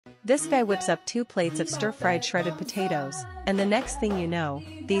This guy whips up 2 plates of stir-fried shredded potatoes, and the next thing you know,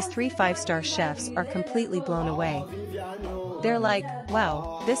 these 3 five-star chefs are completely blown away. They're like,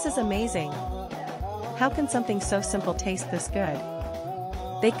 wow, this is amazing. How can something so simple taste this good?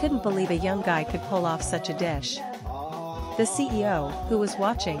 They couldn't believe a young guy could pull off such a dish. The CEO, who was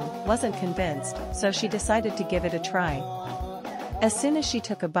watching, wasn't convinced, so she decided to give it a try. As soon as she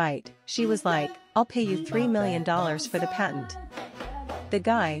took a bite, she was like, I'll pay you $3 million for the patent. The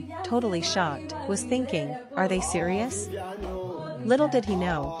guy, totally shocked, was thinking, are they serious? Little did he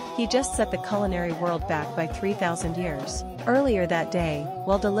know, he just set the culinary world back by 3,000 years. Earlier that day,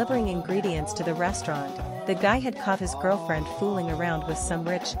 while delivering ingredients to the restaurant, the guy had caught his girlfriend fooling around with some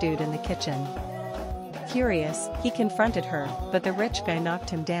rich dude in the kitchen. Furious, he confronted her, but the rich guy knocked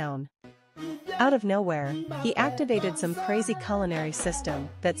him down. Out of nowhere, he activated some crazy culinary system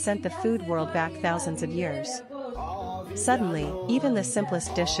that sent the food world back thousands of years. Suddenly, even the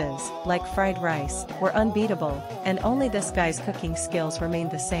simplest dishes, like fried rice, were unbeatable, and only this guy's cooking skills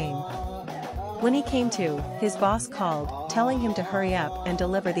remained the same. When he came to, his boss called, telling him to hurry up and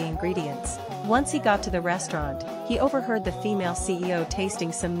deliver the ingredients. Once he got to the restaurant, he overheard the female CEO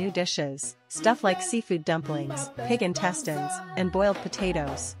tasting some new dishes, stuff like seafood dumplings, pig intestines, and boiled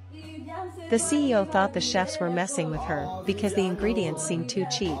potatoes. The CEO thought the chefs were messing with her because the ingredients seemed too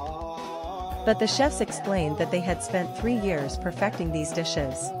cheap. But the chefs explained that they had spent 3 years perfecting these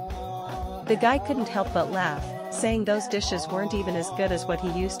dishes. The guy couldn't help but laugh, saying those dishes weren't even as good as what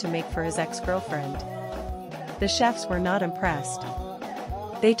he used to make for his ex-girlfriend. The chefs were not impressed.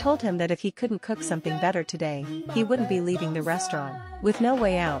 They told him that if he couldn't cook something better today, he wouldn't be leaving the restaurant. With no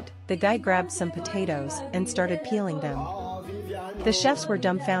way out, the guy grabbed some potatoes and started peeling them. The chefs were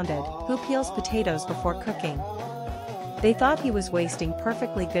dumbfounded. Who peels potatoes before cooking? They thought he was wasting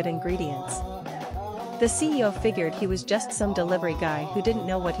perfectly good ingredients. The CEO figured he was just some delivery guy who didn't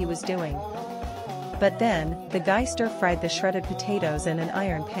know what he was doing. But then, the guy stir-fried the shredded potatoes in an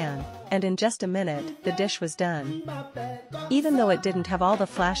iron pan, and in just a minute, the dish was done. Even though it didn't have all the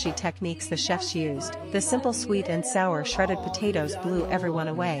flashy techniques the chefs used, the simple sweet and sour shredded potatoes blew everyone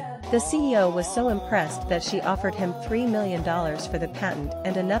away. The CEO was so impressed that she offered him $3 million for the patent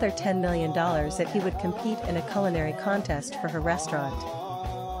and another $10 million that he would compete in a culinary contest for her restaurant.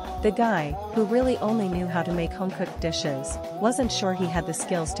 The guy, who really only knew how to make home-cooked dishes, wasn't sure he had the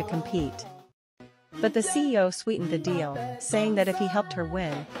skills to compete. But the CEO sweetened the deal, saying that if he helped her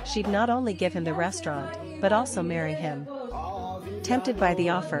win, she'd not only give him the restaurant, but also marry him. Tempted by the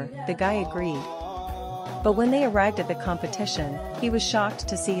offer, the guy agreed. But when they arrived at the competition, he was shocked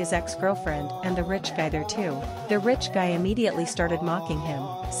to see his ex-girlfriend and the rich guy there too. The rich guy immediately started mocking him,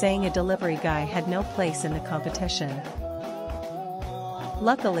 saying a delivery guy had no place in the competition.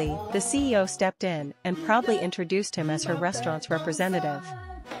 Luckily, the CEO stepped in and proudly introduced him as her restaurant's representative.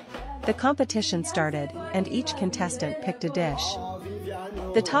 The competition started, and each contestant picked a dish.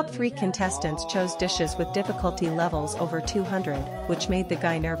 The top 3 contestants chose dishes with difficulty levels over 200, which made the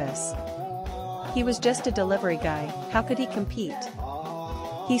guy nervous. He was just a delivery guy, how could he compete?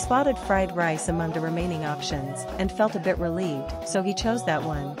 He spotted fried rice among the remaining options and felt a bit relieved, so he chose that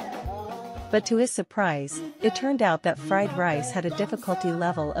one. But to his surprise, it turned out that fried rice had a difficulty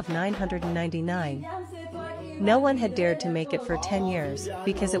level of 999. No one had dared to make it for 10 years,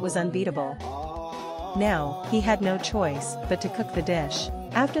 because it was unbeatable. Now, he had no choice but to cook the dish.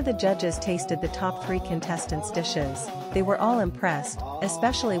 After the judges tasted the top 3 contestants' dishes, they were all impressed,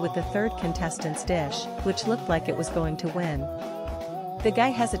 especially with the 3rd contestant's dish, which looked like it was going to win. The guy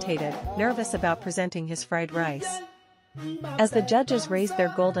hesitated, nervous about presenting his fried rice. As the judges raised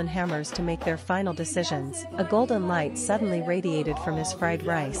their golden hammers to make their final decisions, a golden light suddenly radiated from his fried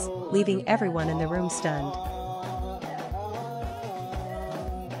rice, leaving everyone in the room stunned.